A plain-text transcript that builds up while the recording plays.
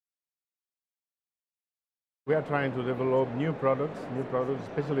We are trying to develop new products,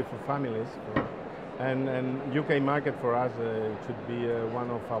 especially for families. And UK market for us should be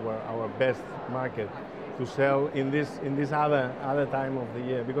one of our best market to sell in this other time of the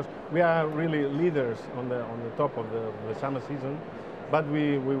year, because we are really leaders on the top of the summer season, but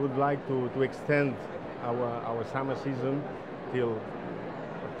we would like to extend our summer season till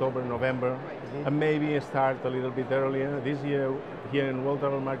October, November, and maybe start a little bit earlier. This year here in World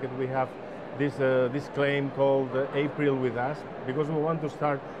Travel Market we have this claim called April with us, because we want to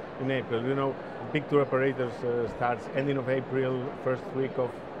start in April. You know, big tour operators starts ending of April, first week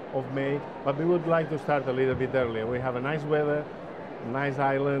of May, but we would like to start a little bit earlier. We have a nice weather, nice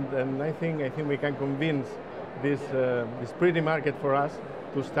island, and I think we can convince this pretty market for us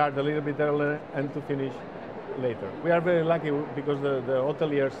to start a little bit earlier and to finish later. We are very lucky because the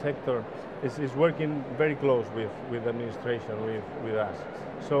hotelier sector is working very close with administration, with us.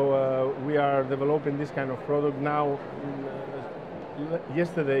 So we are developing this kind of product now.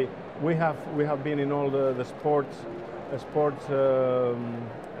 Yesterday we have been in all the sports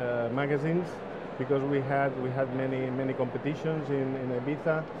magazines, because we had many competitions in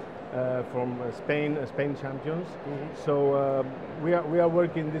Ibiza. From Spain champions. So we are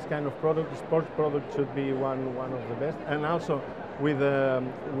working this kind of product. Sports product should be one of the best, and also with the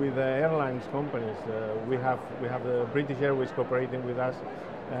airlines companies. We have the British Airways cooperating with us.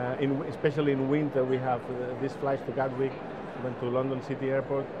 Especially in winter, we have these flights to Gatwick and to London City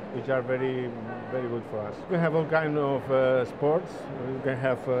Airport, which are very good for us. We have all kind of sports. You can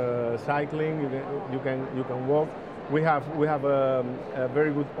have cycling. You can walk. We have a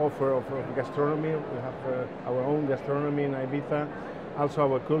very good offer of gastronomy. We have our own gastronomy in Ibiza. Also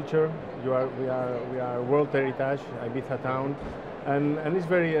our culture. We are World Heritage Ibiza town, and it's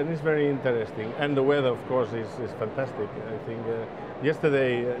very interesting. And the weather, of course, is fantastic. I think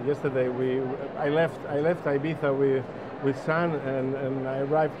yesterday I left Ibiza with sun, and I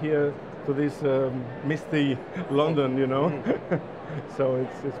arrived here to this misty London. You know, so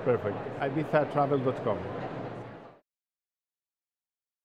it's perfect. IbizaTravel.com.